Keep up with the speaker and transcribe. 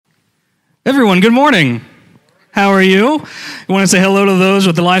Everyone, good morning. How are you? I want to say hello to those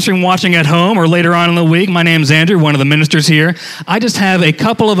with the live stream watching at home or later on in the week. My name's Andrew, one of the ministers here. I just have a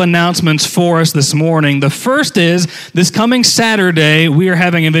couple of announcements for us this morning. The first is this coming Saturday, we are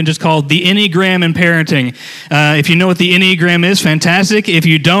having an event just called the Enneagram in Parenting. If you know what the Enneagram is, fantastic. If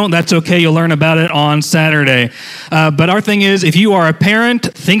you don't, that's okay. You'll learn about it on Saturday. But our thing is, if you are a parent,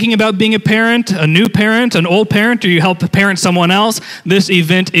 thinking about being a parent, an old parent, or you help parent someone else, this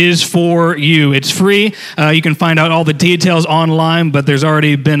event is for you. It's free. You can find out all the details online, but there's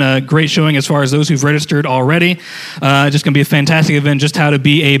already been a great showing as far as those who've registered already. Just going to be a fantastic event, just how to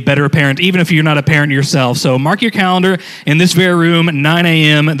be a better parent, even if you're not a parent yourself. So mark your calendar in this very room, 9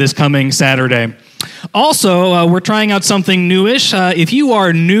 a.m. this coming Saturday. Also, we're trying out something newish. If you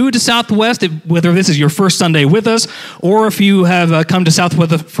are new to Southwest, whether this is your first Sunday with us, or if you have come to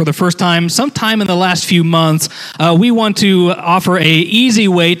Southwest for the first time, sometime in the last few months, we want to offer an easy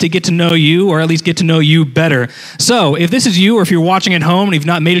way to get to know you, or at least get to know you better. So, if this is you, or if you're watching at home and you've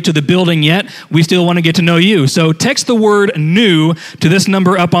not made it to the building yet, we still want to get to know you. So, text the word "new" to this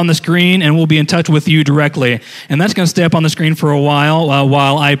number up on the screen, and we'll be in touch with you directly. And that's going to stay up on the screen for a while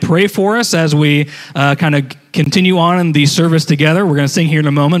I pray for us as we kind of continue on in the service together. We're going to sing here in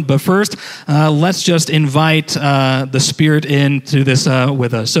a moment, but first, let's just invite the Spirit into this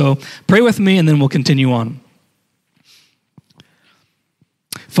with us. So pray with me, and then we'll continue on.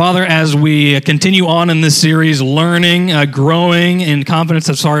 Father, as we continue on in this series, learning, growing in confidence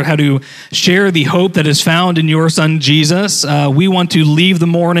of how to share the hope that is found in your Son, Jesus, we want to leave the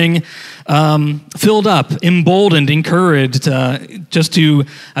morning filled up, emboldened, encouraged, just to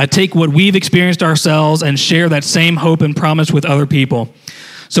take what we've experienced ourselves and share that same hope and promise with other people.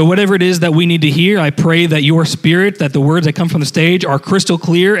 So whatever it is that we need to hear, I pray that your Spirit, that the words that come from the stage are crystal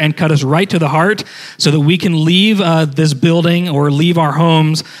clear and cut us right to the heart so that we can leave this building or leave our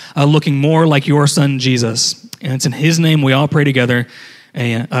homes looking more like your Son, Jesus. And it's in his name we all pray together.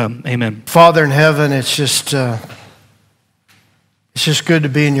 Amen. Father in heaven, it's just good to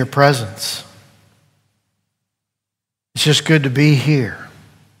be in your presence. It's just good to be here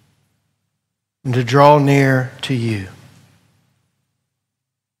and to draw near to you.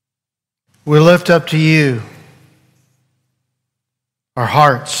 We lift up to you our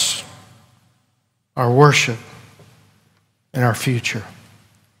hearts, our worship, and our future.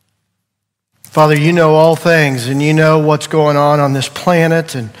 Father, you know all things, and you know what's going on this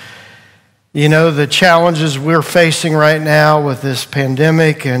planet, and you know the challenges we're facing right now with this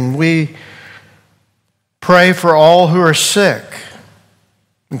pandemic, and we pray for all who are sick,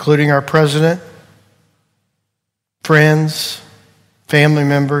 including our president, friends, family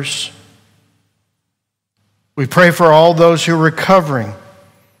members. We pray for all those who are recovering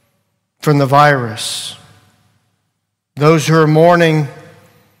from the virus, those who are mourning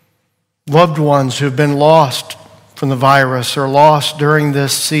loved ones who have been lost from the virus or lost during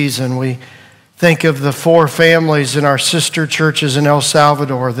this season. We think of the 4 families in our sister churches in El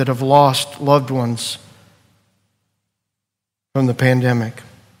Salvador that have lost loved ones from the pandemic.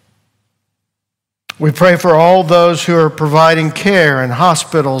 We pray for all those who are providing care in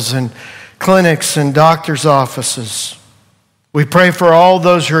hospitals and clinics and doctors' offices. We pray for all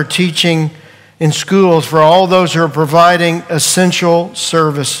those who are teaching in schools, for all those who are providing essential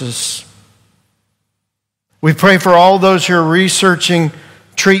services. We pray for all those who are researching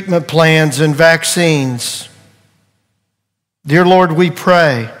treatment plans and vaccines. Dear Lord, we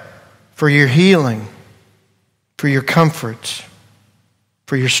pray for your healing, for your comfort,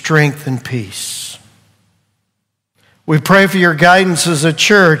 for your strength and peace. We pray for your guidance as a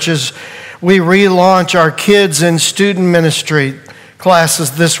church as we relaunch our kids and student ministry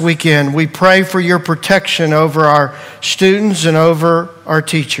classes this weekend. We pray for your protection over our students and over our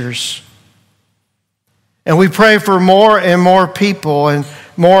teachers. And we pray for more and more people and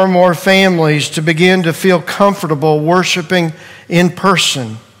more families to begin to feel comfortable worshiping in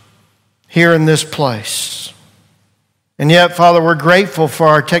person here in this place. And yet, Father, we're grateful for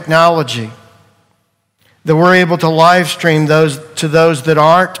our technology, that we're able to live stream those that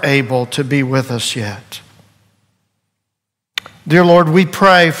aren't able to be with us yet. Dear Lord, we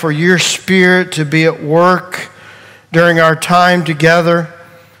pray for your Spirit to be at work during our time together,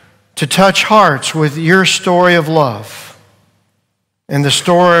 to touch hearts with your story of love and the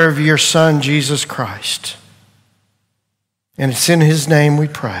story of your Son, Jesus Christ. And it's in his name we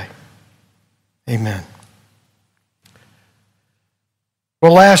pray. Amen.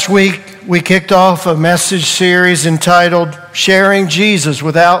 Well, last week we kicked off a message series entitled Sharing Jesus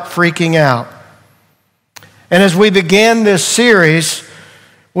Without Freaking Out. And as we began this series,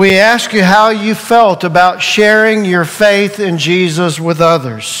 we asked you how you felt about sharing your faith in Jesus with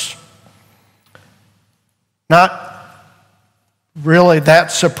others. Not really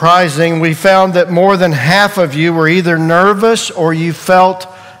that surprising. We found that more than half of you were either nervous or you felt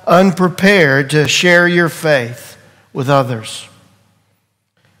unprepared to share your faith with others.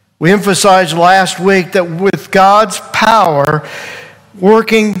 We emphasized last week that with God's power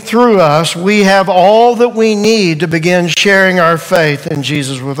working through us, we have all that we need to begin sharing our faith in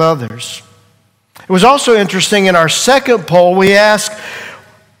Jesus with others. It was also interesting in our second poll, we asked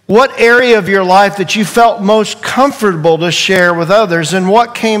what area of your life that you felt most comfortable to share with others, and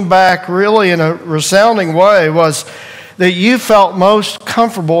what came back really in a resounding way was that you felt most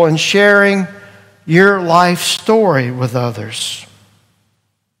comfortable in sharing your life story with others.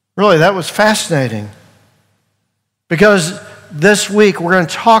 Really, that was fascinating, because this week we're going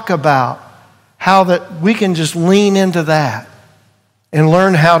to talk about how that we can just lean into that and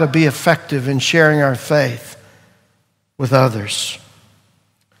learn how to be effective in sharing our faith with others.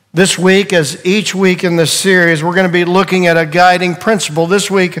 This week, as each week in this series, we're going to be looking at a guiding principle. This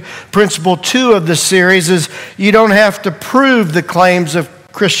week, principle 2 of the series is you don't have to prove the claims of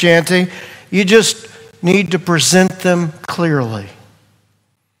Christianity. You just need to present them clearly.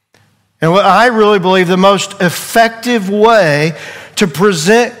 And what I really believe the most effective way to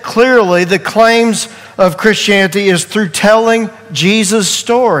present clearly the claims of Christianity is through telling Jesus'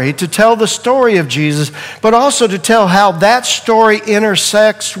 story, to tell the story of Jesus, but also to tell how that story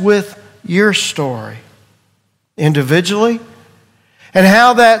intersects with your story individually, and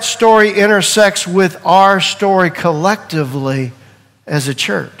how that story intersects with our story collectively as a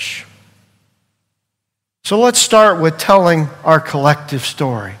church. So let's start with telling our collective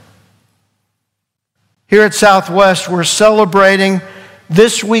story. Here at Southwest, we're celebrating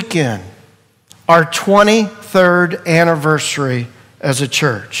this weekend our 23rd anniversary as a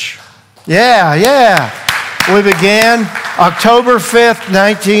church. Yeah. We began October 5th,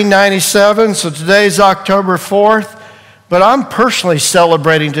 1997, so today's October 4th. But I'm personally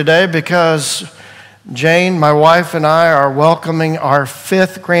celebrating today because Jane, my wife, and I are welcoming our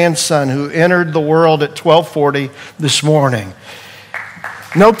 5th grandson who entered the world at 12:40 this morning.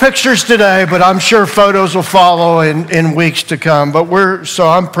 No pictures today, but I'm sure photos will follow in weeks to come. So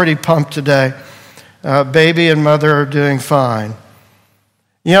I'm pretty pumped today. Baby and mother are doing fine.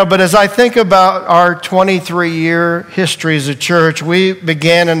 But as I think about our 23-year history as a church, we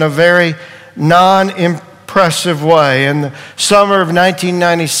began in a very non-impressive way. In the summer of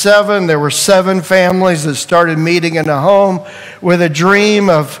 1997, there were 7 families that started meeting in a home with a dream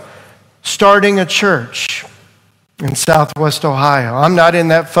of starting a church in Southwest Ohio. I'm not in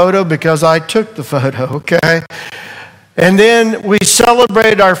that photo because I took the photo, okay? And then we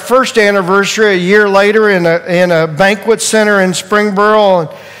celebrated our first anniversary a year later in a banquet center in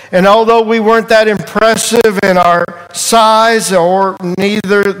Springboro. And although we weren't that impressive in our size or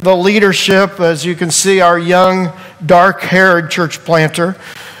neither the leadership, as you can see, our young, dark-haired church planter,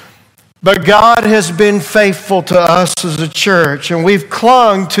 but God has been faithful to us as a church, and we've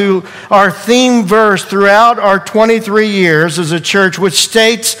clung to our theme verse throughout our 23 years as a church, which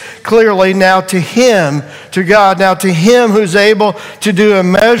states clearly, now to Him, to God, now to Him who's able to do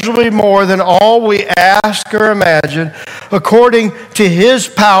immeasurably more than all we ask or imagine, according to His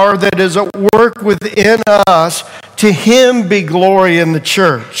power that is at work within us, to Him be glory in the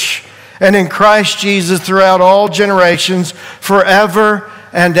church and in Christ Jesus throughout all generations, forever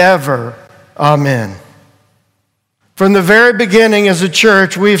and ever. Amen. From the very beginning as a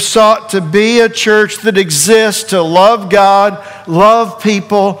church, we've sought to be a church that exists to love God, love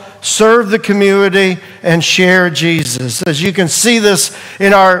people, serve the community, and share Jesus. As you can see this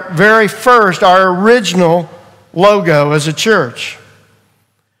in our original logo as a church.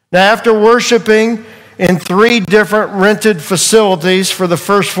 Now, after worshiping in 3 different rented facilities for the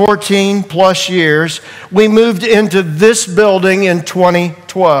first 14 plus years, we moved into this building in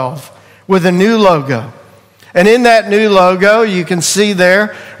 2012 with a new logo. And in that new logo, you can see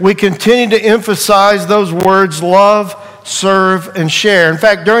there, we continue to emphasize those words, love, serve, and share. In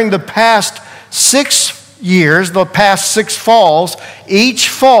fact, during the past 6 years, the past 6 falls, each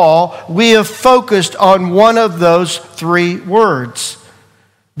fall, we have focused on one of those 3 words.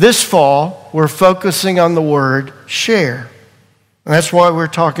 This fall, we're focusing on the word share. And that's why we're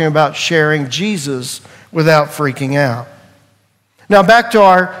talking about sharing Jesus without freaking out. Now back to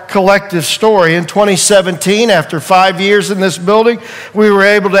our collective story. In 2017, after 5 years in this building, we were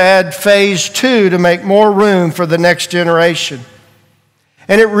able to add phase 2 to make more room for the next generation.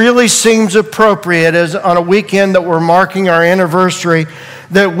 And it really seems appropriate, as on a weekend that we're marking our anniversary,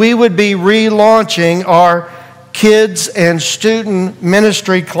 that we would be relaunching our kids and student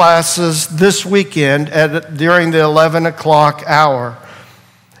ministry classes this weekend during the 11 o'clock hour.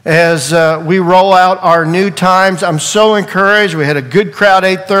 as we roll out our new times. I'm so encouraged. We had a good crowd,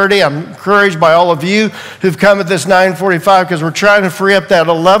 8:30. I'm encouraged by all of you who've come at this 9:45 because we're trying to free up that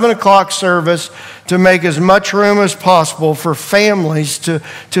 11 o'clock service to make as much room as possible for families to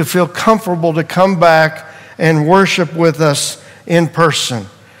feel comfortable to come back and worship with us in person.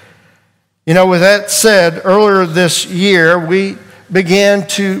 You know, with that said, earlier this year, we began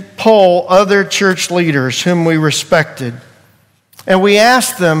to poll other church leaders whom we respected. And we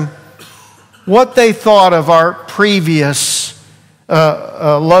asked them what they thought of our previous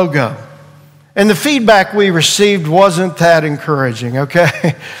logo. And the feedback we received wasn't that encouraging,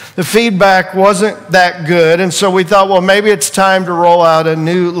 okay? The feedback wasn't that good. And so we thought, well, maybe it's time to roll out a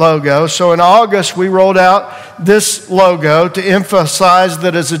new logo. So in August, we rolled out this logo to emphasize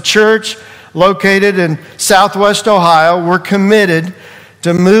that as a church located in Southwest Ohio, we're committed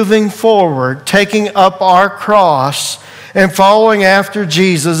to moving forward, taking up our cross, and following after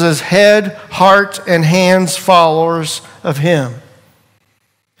Jesus as head, heart, and hands followers of Him.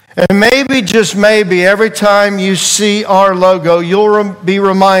 And maybe, just maybe, every time you see our logo, you'll be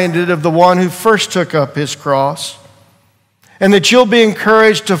reminded of the one who first took up His cross, and that you'll be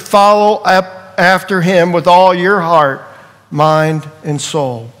encouraged to follow up after Him with all your heart, mind, and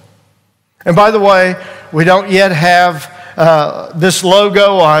soul. And by the way, we don't yet have this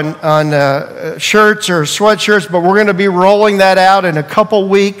logo on shirts or sweatshirts, but we're going to be rolling that out in a couple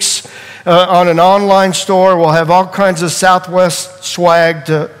weeks on an online store. We'll have all kinds of Southwest swag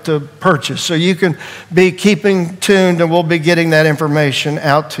to purchase. So you can be keeping tuned, and we'll be getting that information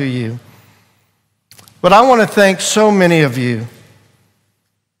out to you. But I want to thank so many of you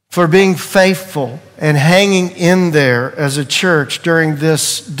for being faithful and hanging in there as a church during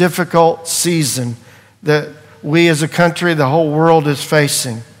this difficult season that we as a country, the whole world is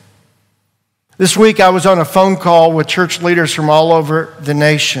facing. This week I was on a phone call with church leaders from all over the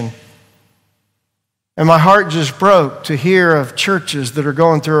nation. And my heart just broke to hear of churches that are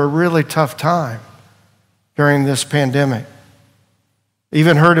going through a really tough time during this pandemic.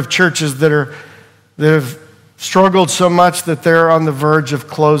 Even heard of churches that have struggled so much that they're on the verge of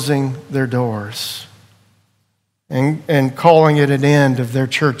closing their doors and calling it an end of their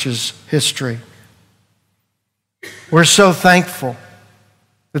church's history. We're so thankful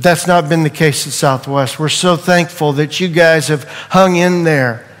that that's not been the case at Southwest. We're so thankful that you guys have hung in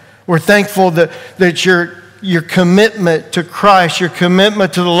there. We're thankful that your commitment to Christ, your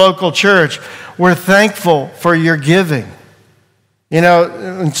commitment to the local church, we're thankful for your giving. You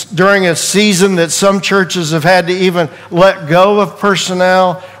know, during a season that some churches have had to even let go of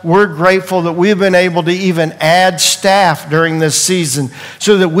personnel, we're grateful that we've been able to even add staff during this season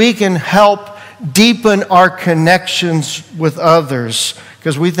so that we can help deepen our connections with others,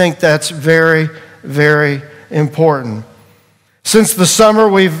 because we think that's very, very important. Since the summer,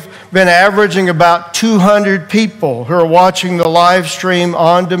 we've been averaging about 200 people who are watching the live stream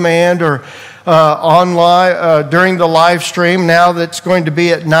on demand or online during the live stream. Now that's going to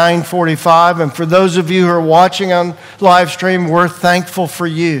be at 9:45. And for those of you who are watching on live stream, we're thankful for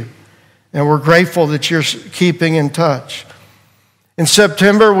you. And we're grateful that you're keeping in touch. In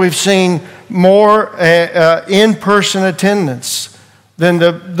September, we've seen more in-person attendance than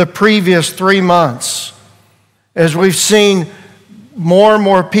the previous 3 months, as we've seen more and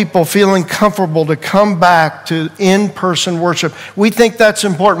more people feeling comfortable to come back to in-person worship. We think that's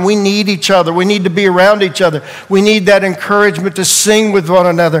important. We need each other. We need to be around each other. We need that encouragement to sing with one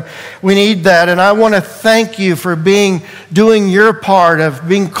another. We need that. And I want to thank you for doing your part of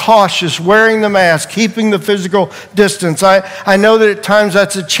being cautious, wearing the mask, keeping the physical distance. I know that at times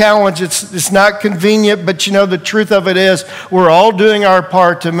that's a challenge. It's not convenient, but you know, the truth of it is we're all doing our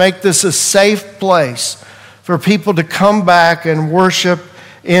part to make this a safe place for people to come back and worship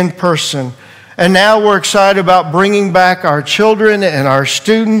in person. And now we're excited about bringing back our children and our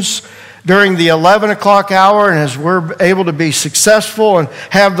students during the 11 o'clock hour. And as we're able to be successful and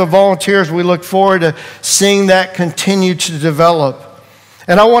have the volunteers, we look forward to seeing that continue to develop.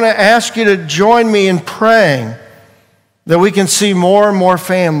 And I want to ask you to join me in praying that we can see more and more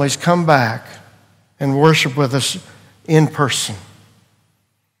families come back and worship with us in person.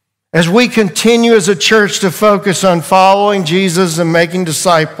 As we continue as a church to focus on following Jesus and making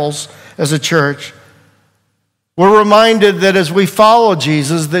disciples as a church, we're reminded that as we follow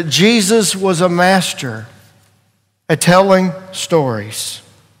Jesus, that Jesus was a master at telling stories.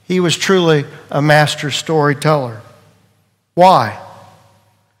 He was truly a master storyteller. Why?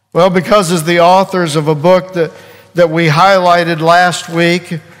 Well, because as the authors of a book that we highlighted last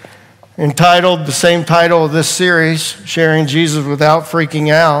week, entitled the same title of this series, Sharing Jesus Without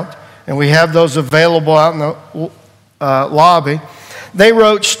Freaking Out, and we have those available out in the lobby. They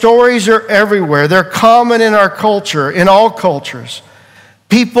wrote, stories are everywhere. They're common in our culture, in all cultures.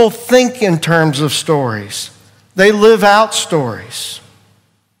 People think in terms of stories. They live out stories.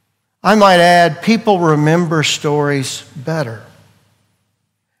 I might add, people remember stories better.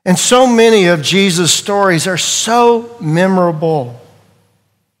 And so many of Jesus' stories are so memorable.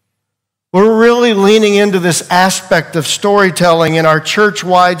 We're really leaning into this aspect of storytelling in our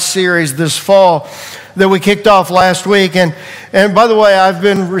church-wide series this fall that we kicked off last week. And by the way, I've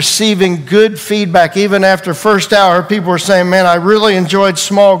been receiving good feedback. Even after first hour, people were saying, man, I really enjoyed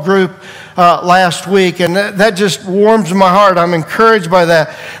small group last week. And that just warms my heart. I'm encouraged by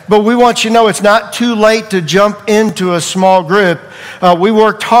that. But we want you to know it's not too late to jump into a small group. We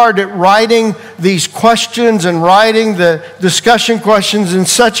worked hard at writing these questions and writing the discussion questions in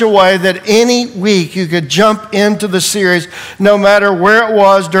such a way that any week you could jump into the series no matter where it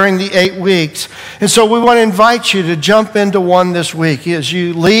was during the 8 weeks. And so we want to invite you to jump into one this week. As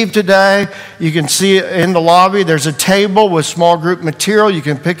you leave today, you can see in the lobby there's a table with small group material. You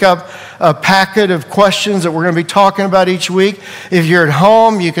can pick up a packet of questions that we're going to be talking about each week. If you're at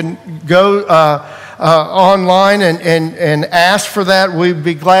home, you can go online and ask for that. We'd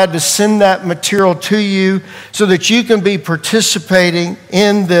be glad to send that material to you so that you can be participating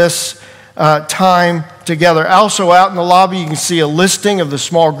in this time together. Also out in the lobby, you can see a listing of the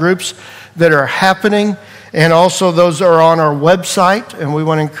small groups that are happening, and also those are on our website, and we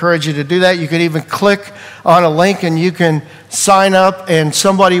want to encourage you to do that. You can even click on a link and you can sign up, and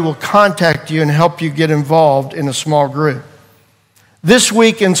somebody will contact you and help you get involved in a small group. This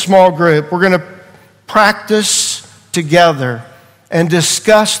week in small group, we're going to practice together and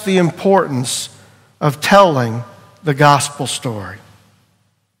discuss the importance of telling the gospel story.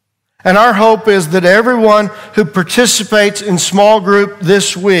 And our hope is that everyone who participates in small group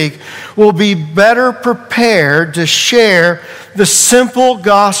this week will be better prepared to share the simple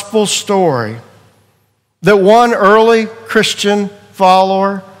gospel story that one early Christian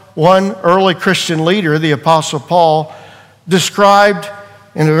follower, one early Christian leader, the Apostle Paul, described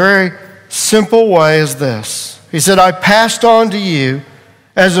in a very simple way as this. He said, I passed on to you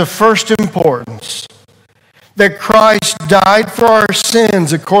as of first importance that Christ died for our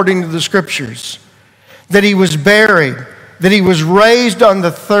sins according to the Scriptures, that he was buried, that he was raised on the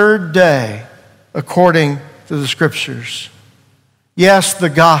third day according to the Scriptures. Yes, the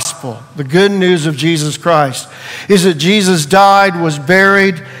gospel, the good news of Jesus Christ, is that Jesus died, was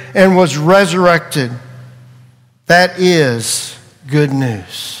buried, and was resurrected. That is good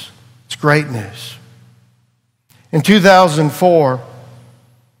news. It's great news. In 2004,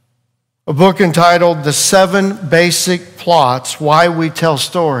 a book entitled The 7 Basic Plots, Why We Tell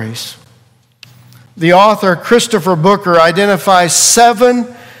Stories, the author, Christopher Booker, identifies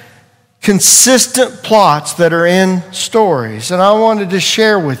 7 consistent plots that are in stories. And I wanted to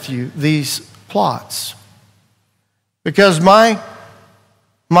share with you these plots because my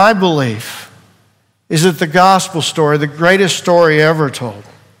belief is that the gospel story, the greatest story ever told,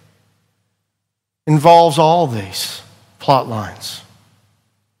 involves all these plot lines.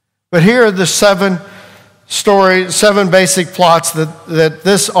 But here are the 7 basic plots that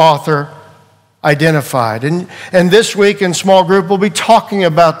this author identified. And this week in small group, we'll be talking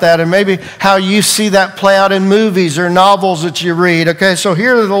about that and maybe how you see that play out in movies or novels that you read. Okay, so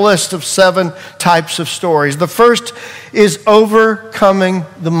here are the list of 7 types of stories. The first is overcoming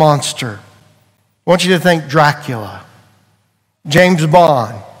the monster. I want you to think Dracula, James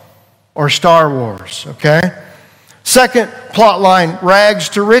Bond, or Star Wars, okay? Second plot line, rags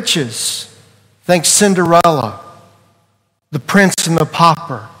to riches. Think Cinderella, The Prince and the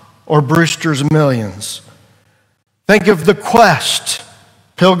Pauper, or Brewster's Millions. Think of The Quest,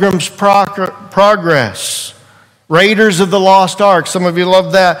 Pilgrim's Progress, Raiders of the Lost Ark. Some of you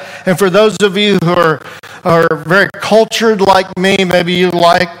love that. And for those of you who are very cultured like me, maybe you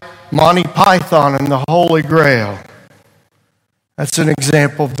like Monty Python and the Holy Grail. That's an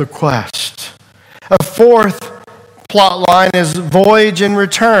example of The Quest. A fourth plot line is Voyage and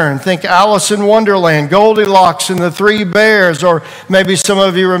Return. Think Alice in Wonderland, Goldilocks and the Three Bears, or maybe some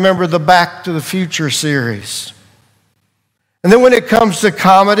of you remember the Back to the Future series. And then when it comes to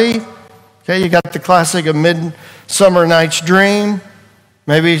comedy, okay, you got the classic A Midsummer Night's Dream.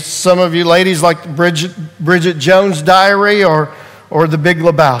 Maybe some of you ladies like Bridget Jones' Diary or The Big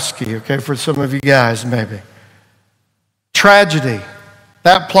Lebowski, okay, for some of you guys maybe. Tragedy.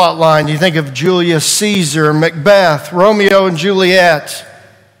 That plot line, you think of Julius Caesar, Macbeth, Romeo and Juliet,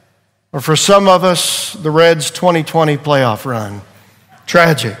 or for some of us, the Reds' 2020 playoff run.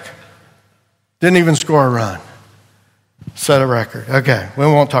 Tragic. Didn't even score a run. Set a record. Okay, we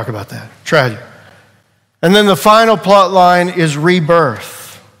won't talk about that. Tragic. And then the final plot line is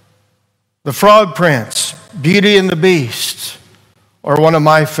rebirth. The Frog Prince, Beauty and the Beast, or one of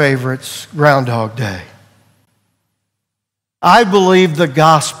my favorites, Groundhog Day. I believe the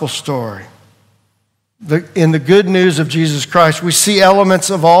gospel story. In the good news of Jesus Christ, we see elements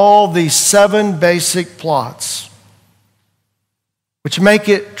of all these 7 basic plots, which make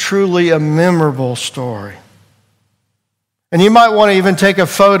it truly a memorable story. And you might want to even take a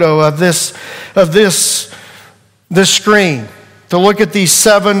photo of this screen to look at these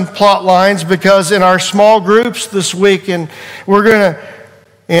 7 plot lines, because in our small groups this week, and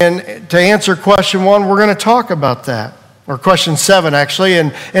to answer question 1, we're going to talk about that, or question 7 actually,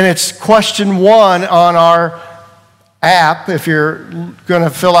 and it's question 1 on our app if you're going to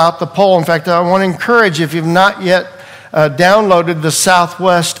fill out the poll. In fact, I want to encourage you, if you've not yet downloaded the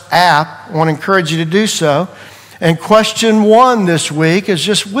Southwest app, I want to encourage you to do so. And question 1 this week is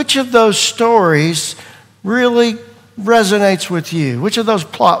just, which of those stories really resonates with you? Which of those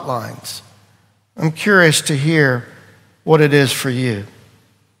plot lines? I'm curious to hear what it is for you.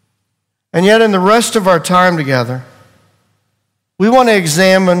 And yet in the rest of our time together, we want to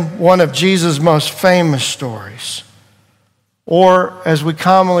examine one of Jesus' most famous stories, or as we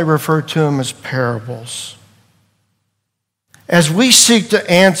commonly refer to them as parables, as we seek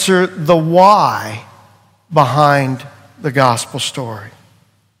to answer the why behind the gospel story.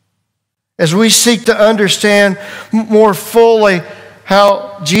 As we seek to understand more fully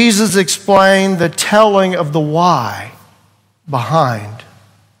how Jesus explained the telling of the why behind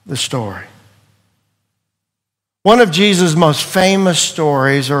the story. One of Jesus' most famous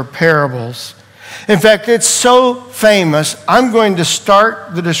stories or parables. In fact, it's so famous, I'm going to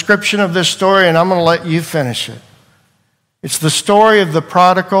start the description of this story and I'm going to let you finish it. It's the story of the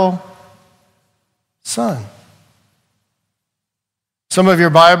prodigal son. Some of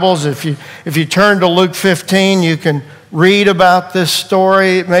your Bibles, if you turn to Luke 15, you can read about this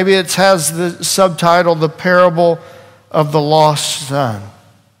story. Maybe it has the subtitle, The Parable of the Lost Son.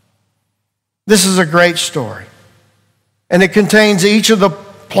 This is a great story, and it contains each of the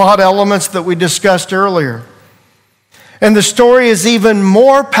plot elements that we discussed earlier. And the story is even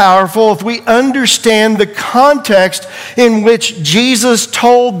more powerful if we understand the context in which Jesus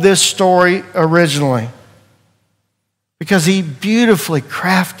told this story originally. Because he beautifully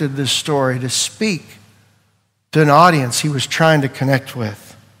crafted this story to speak to an audience he was trying to connect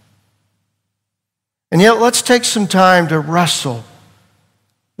with. And yet, let's take some time to wrestle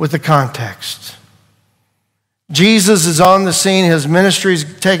with the context. Jesus is on the scene. His ministry is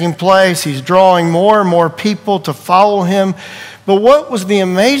taking place. He's drawing more and more people to follow him. But what was the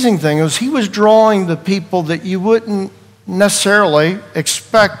amazing thing was he was drawing the people that you wouldn't necessarily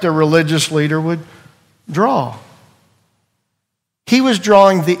expect a religious leader would draw. He was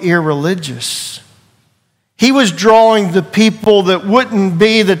drawing the irreligious. He was drawing the people that wouldn't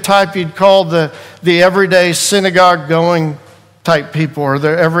be the type you'd call the everyday synagogue-going type people, or the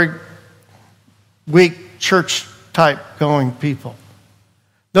every week church-type going people.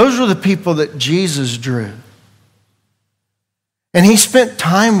 Those were the people that Jesus drew. And he spent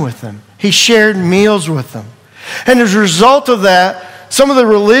time with them. He shared meals with them. And as a result of that, some of the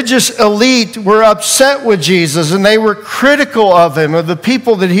religious elite were upset with Jesus, and they were critical of him, of the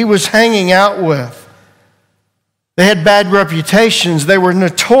people that he was hanging out with. They had bad reputations. They were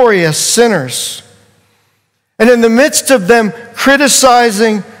notorious sinners. And in the midst of them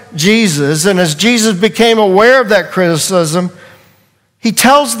criticizing Jesus, and as Jesus became aware of that criticism, he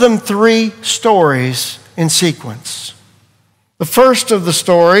tells them 3 stories in sequence. The first of the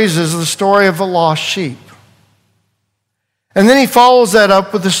stories is the story of a lost sheep. And then he follows that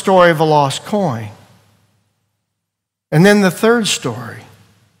up with the story of a lost coin. And then the third story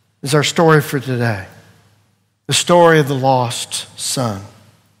is our story for today, the story of the lost son.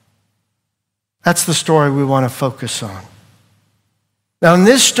 That's the story we want to focus on. Now, in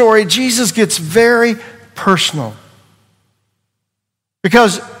this story, Jesus gets very personal,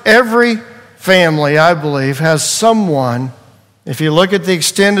 because every family, I believe, has someone. If you look at the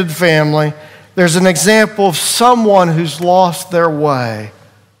extended family, there's an example of someone who's lost their way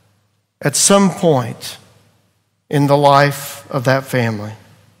at some point in the life of that family.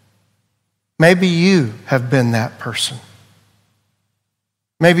 Maybe you have been that person.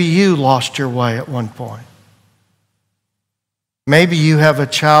 Maybe you lost your way at one point. Maybe you have a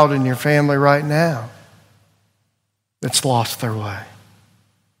child in your family right now that's lost their way.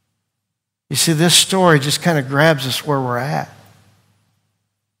 You see, this story just kind of grabs us where we're at.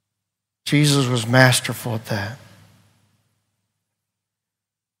 Jesus was masterful at that.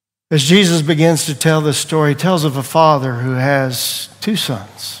 As Jesus begins to tell this story, he tells of a father who has 2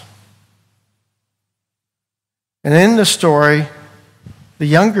 sons. And in the story, the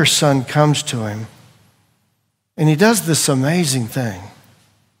younger son comes to him, and he does this amazing thing,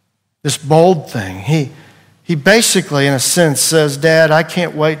 this bold thing. He basically, in a sense, says, Dad, I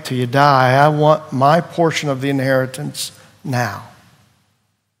can't wait till you die. I want my portion of the inheritance now.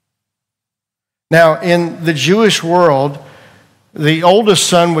 Now, in the Jewish world, the oldest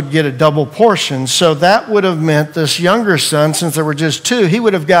son would get a double portion, so that would have meant this younger son, since there were just two, he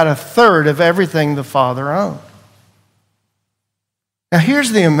would have got a third of everything the father owned. Now,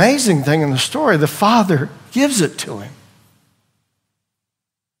 here's the amazing thing in the story. The father gives it to him.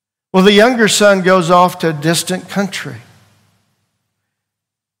 Well, the younger son goes off to a distant country.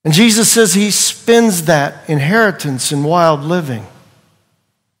 And Jesus says he spends that inheritance in wild living.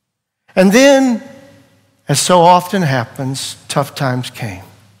 And then, as so often happens, tough times came.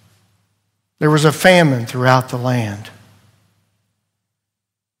 There was a famine throughout the land.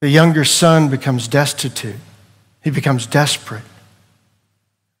 The younger son becomes destitute. He becomes desperate.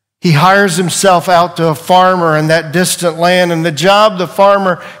 He hires himself out to a farmer in that distant land, and the job the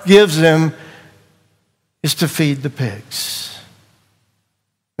farmer gives him is to feed the pigs.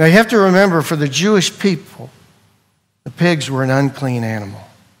 Now you have to remember, for the Jewish people, the pigs were an unclean animal.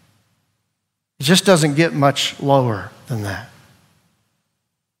 It just doesn't get much lower than that.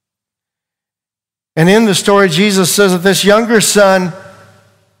 And in the story, Jesus says that this younger son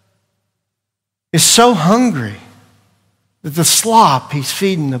is so hungry that the slop he's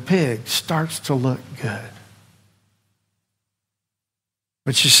feeding the pigs starts to look good.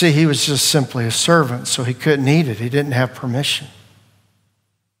 But you see, he was just simply a servant, so he couldn't eat it. He didn't have permission.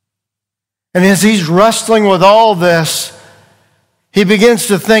 And as he's wrestling with all this, he begins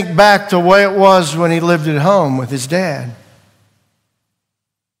to think back to the way it was when he lived at home with his dad.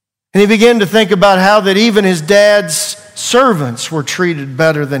 And he began to think about how that even his dad's servants were treated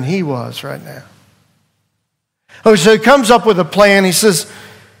better than he was right now. Oh, so he comes up with a plan. He says,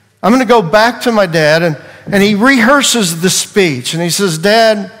 I'm going to go back to my dad. And he rehearses the speech. And he says,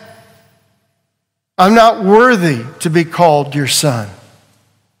 Dad, I'm not worthy to be called your son.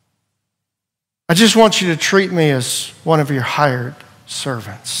 I just want you to treat me as one of your hired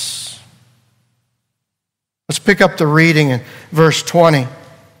servants. Let's pick up the reading in verse 20.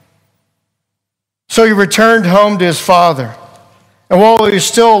 So he returned home to his father. And while he was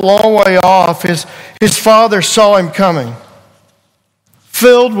still a long way off, his father saw him coming.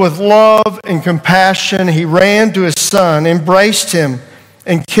 Filled with love and compassion, he ran to his son, embraced him,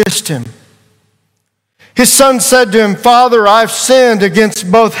 and kissed him. His son said to him, Father, I've sinned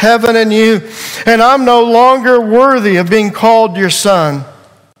against both heaven and you, and I'm no longer worthy of being called your son.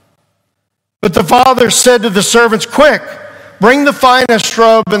 But the father said to the servants, Quick, bring the finest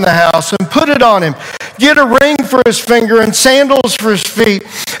robe in the house and put it on him. Get a ring for his finger and sandals for his feet,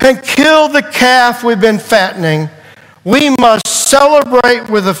 and kill the calf we've been fattening. We must celebrate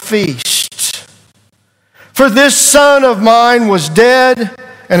with a feast. For this son of mine was dead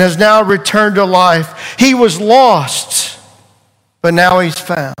and has now returned to life. He was lost, but now he's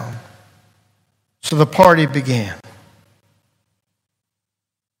found. So the party began.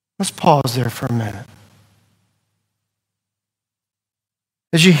 Let's pause there for a minute.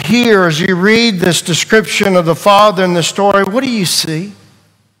 As you read this description of the father in the story, what do you see?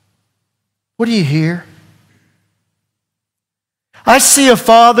 What do you hear? I see a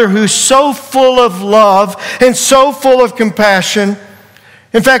father who's so full of love and so full of compassion.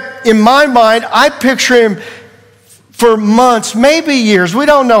 In fact, in my mind, I picture him for months, maybe years. We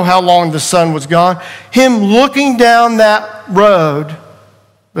don't know how long the son was gone. Him looking down that road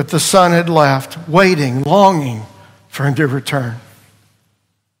that the son had left, waiting, longing for him to return.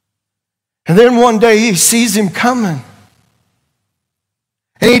 And then one day he sees him coming.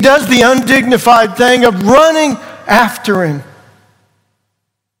 And he does the undignified thing of running after him.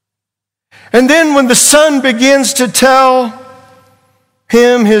 And then when the son begins to tell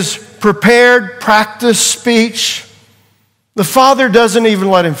him his prepared, practiced speech, the father doesn't even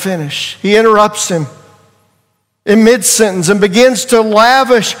let him finish. He interrupts him in mid-sentence and begins to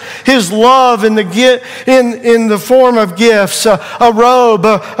lavish his love in the form of gifts, a robe,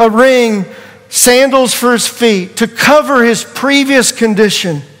 a ring, sandals for his feet, to cover his previous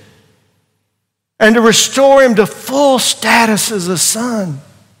condition and to restore him to full status as a son.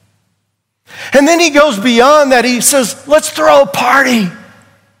 And then he goes beyond that. He says, let's throw a party.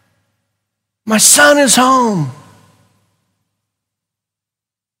 My son is home.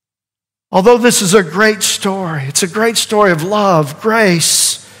 Although this is a great story, it's a great story of love,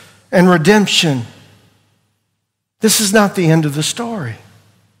 grace, and redemption. This is not the end of the story.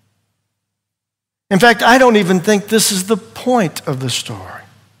 In fact, I don't even think this is the point of the story.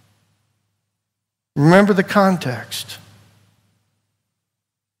 Remember the context.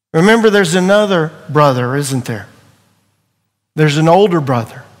 Remember, there's another brother, isn't there? There's an older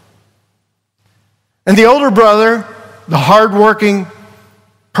brother. And the older brother, the hardworking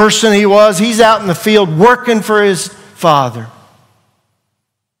person he was, he's out in the field working for his father.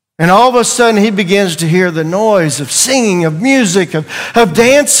 And all of a sudden, he begins to hear the noise of singing, of music, of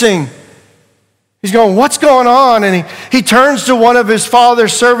dancing. He's going, what's going on? And he turns to one of his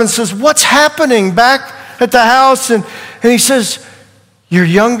father's servants and says, what's happening back at the house? And he says, your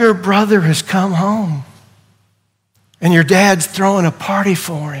younger brother has come home, and your dad's throwing a party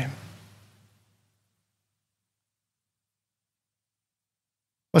for him.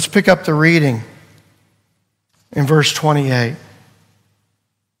 Let's pick up the reading in verse 28.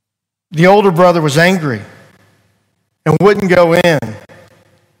 The older brother was angry and wouldn't go in.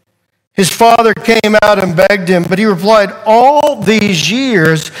 His father came out and begged him, but he replied, all these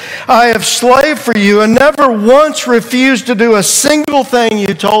years I have slaved for you and never once refused to do a single thing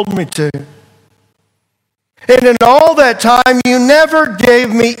you told me to. And in all that time you never gave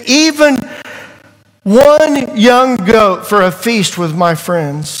me even one young goat for a feast with my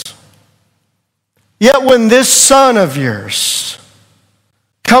friends. Yet when this son of yours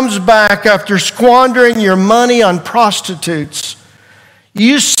comes back after squandering your money on prostitutes,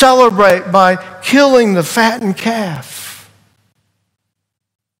 you celebrate by killing the fattened calf.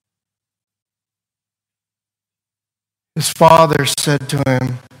 His father said to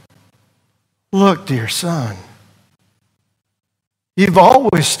him, look, dear son, you've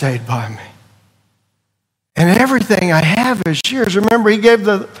always stayed by me, and everything I have is yours. Remember, he gave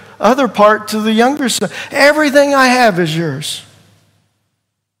the other part to the younger son. Everything I have is yours.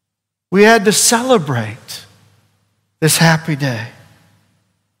 We had to celebrate this happy day.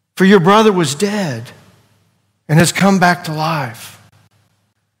 For your brother was dead and has come back to life.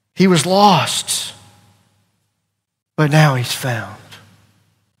 He was lost, but now he's found.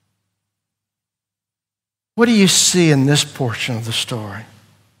 What do you see in this portion of the story?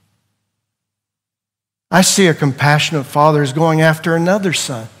 I see a compassionate father is going after another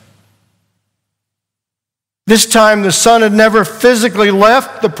son. This time the son had never physically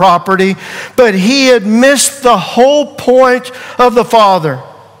left the property, but he had missed the whole point of the father.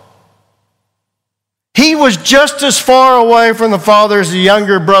 He was just as far away from the father as the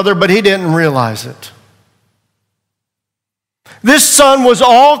younger brother, but he didn't realize it. This son was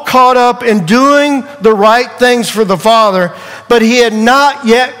all caught up in doing the right things for the father, but he had not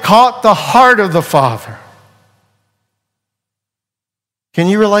yet caught the heart of the father. Can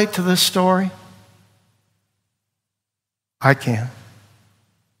you relate to this story? I can.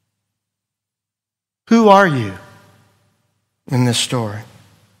 Who are you in this story?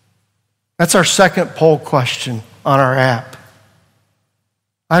 That's our second poll question on our app.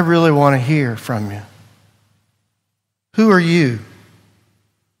 I really want to hear from you. Who are you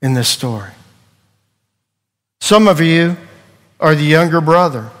in this story? Some of you are the younger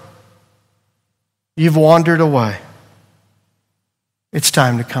brother. You've wandered away. It's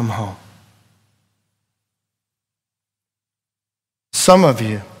time to come home. Some of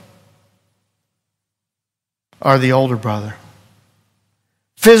you are the older brother.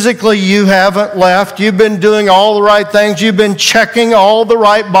 Physically, you haven't left. You've been doing all the right things. You've been checking all the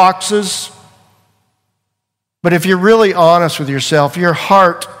right boxes. But if you're really honest with yourself, your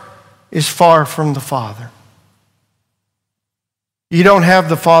heart is far from the Father. You don't have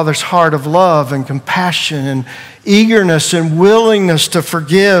the Father's heart of love and compassion and eagerness and willingness to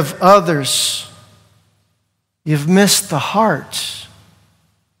forgive others. You've missed the heart.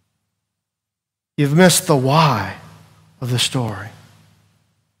 You've missed the why of the story.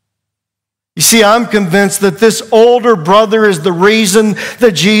 You see, I'm convinced that this older brother is the reason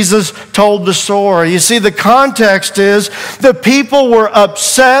that Jesus told the story. You see, the context is the people were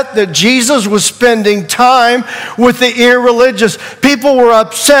upset that Jesus was spending time with the irreligious. People were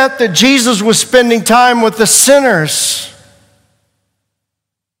upset that Jesus was spending time with the sinners.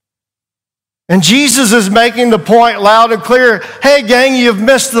 And Jesus is making the point loud and clear. Hey, gang, you've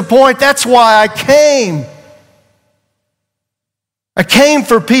missed the point. That's why I came. I came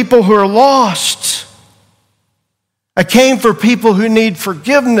for people who are lost. I came for people who need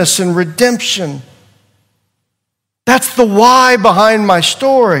forgiveness and redemption. That's the why behind my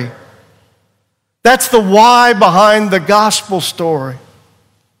story. That's the why behind the gospel story.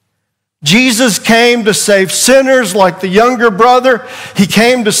 Jesus came to save sinners like the younger brother. He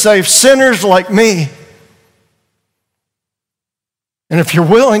came to save sinners like me. And if you're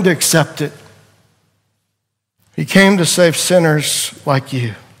willing to accept it, He came to save sinners like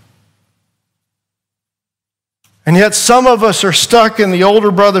you. And yet some of us are stuck in the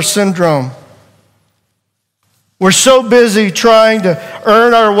older brother syndrome. We're so busy trying to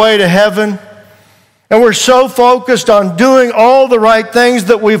earn our way to heaven, and we're so focused on doing all the right things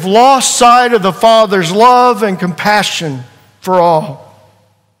that we've lost sight of the Father's love and compassion for all.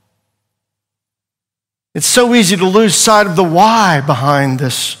 It's so easy to lose sight of the why behind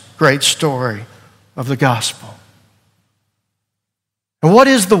this great story of the gospel. And what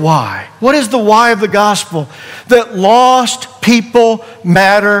is the why? What is the why of the gospel? That lost people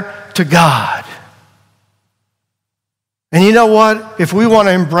matter to God. And you know what? If we want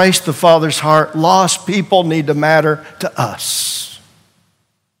to embrace the Father's heart, lost people need to matter to us.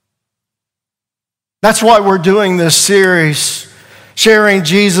 That's why we're doing this series, Sharing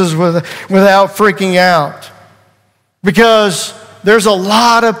Jesus Without Freaking Out. Because there's a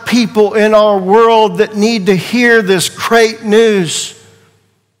lot of people in our world that need to hear this great news.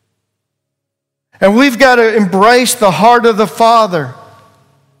 And we've got to embrace the heart of the Father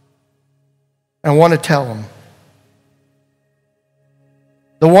and want to tell them.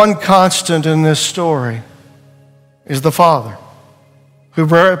 The one constant in this story is the Father, who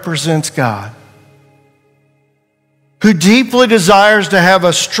represents God, who deeply desires to have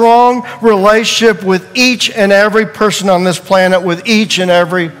a strong relationship with each and every person on this planet, with each and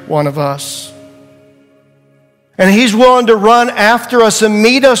every one of us. And He's willing to run after us and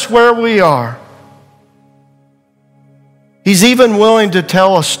meet us where we are. He's even willing to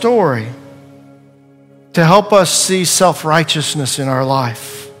tell a story to help us see self-righteousness in our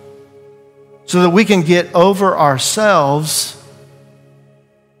life so that we can get over ourselves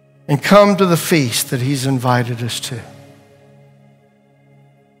and come to the feast that He's invited us to.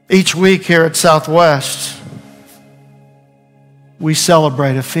 Each week here at Southwest, we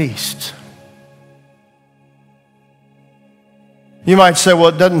celebrate a feast. You might say, well,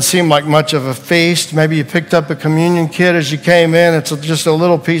 it doesn't seem like much of a feast. Maybe you picked up a communion kit as you came in. It's just a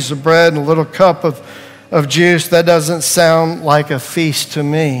little piece of bread and a little cup of juice. That doesn't sound like a feast to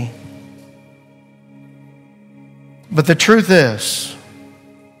me. But the truth is,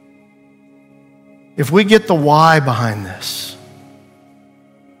 if we get the why behind this,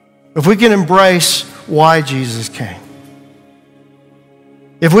 if we can embrace why Jesus came,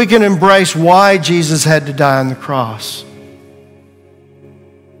 if we can embrace why Jesus had to die on the cross,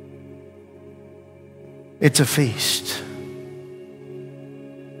 it's a feast.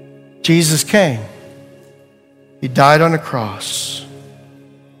 Jesus came. He died on a cross.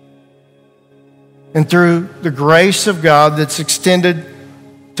 And through the grace of God that's extended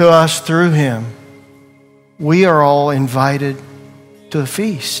to us through Him, we are all invited to a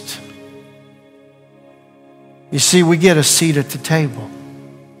feast. You see, we get a seat at the table,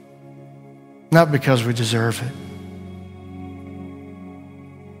 not because we deserve it,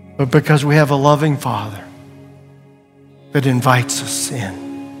 but because we have a loving Father that invites us in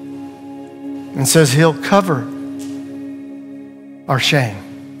and says He'll cover our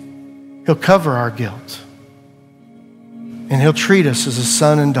shame. He'll cover our guilt. And He'll treat us as a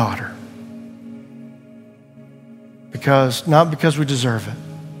son and daughter. Not because we deserve it,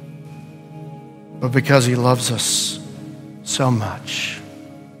 but because He loves us so much.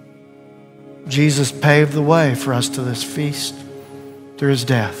 Jesus paved the way for us to this feast through His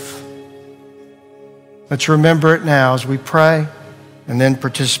death. Let's remember it now as we pray and then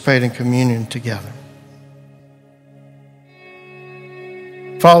participate in communion together.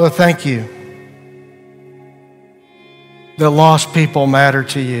 Father, thank You that lost people matter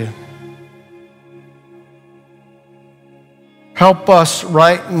to You. Help us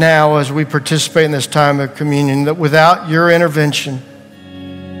right now as we participate in this time of communion that without Your intervention,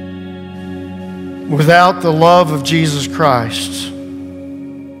 without the love of Jesus Christ,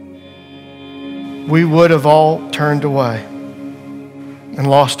 we would have all turned away and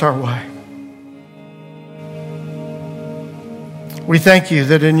lost our way. We thank You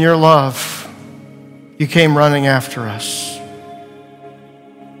that in Your love, You came running after us.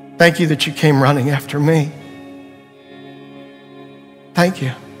 Thank You that You came running after me. Thank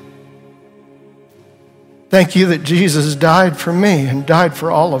You. Thank You that Jesus died for me and died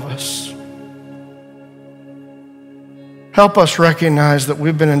for all of us. Help us recognize that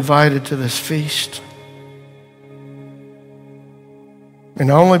we've been invited to this feast. And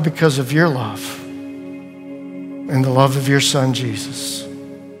only because of Your love and the love of Your Son, Jesus.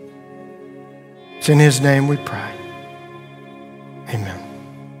 It's in His name we pray. Amen.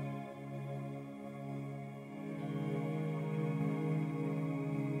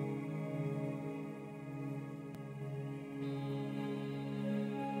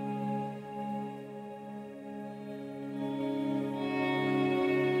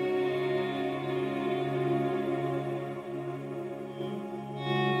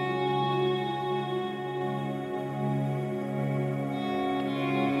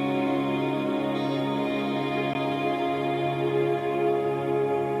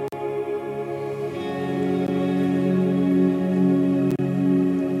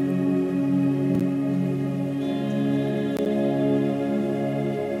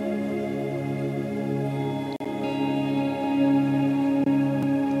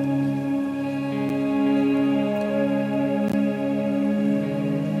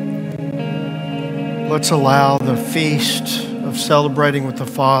 let's allow the feast of celebrating with the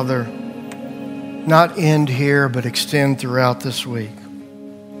Father not end here, but extend throughout this week.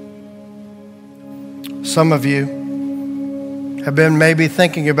 Some of you have been maybe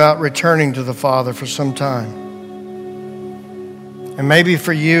thinking about returning to the Father for some time. And maybe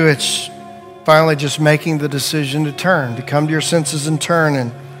for you, it's finally just making the decision to turn, to come to your senses and turn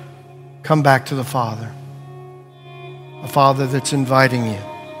and come back to the Father. A Father that's inviting you.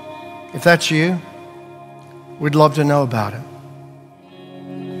 If that's you, we'd love to know about it.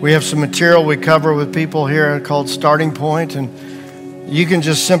 We have some material we cover with people here called Starting Point, and you can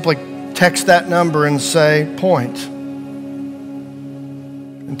just simply text that number and say, point.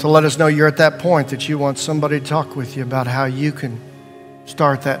 And to let us know you're at that point, that you want somebody to talk with you about how you can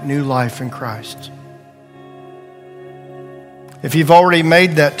start that new life in Christ. If you've already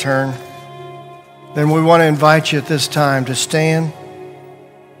made that turn, then we want to invite you at this time to stand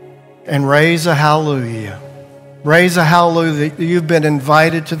and raise a hallelujah. Raise a hallelujah that you've been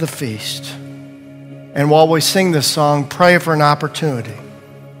invited to the feast. And while we sing this song, pray for an opportunity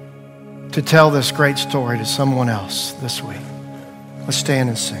to tell this great story to someone else this week. Let's stand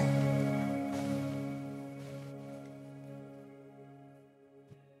and sing.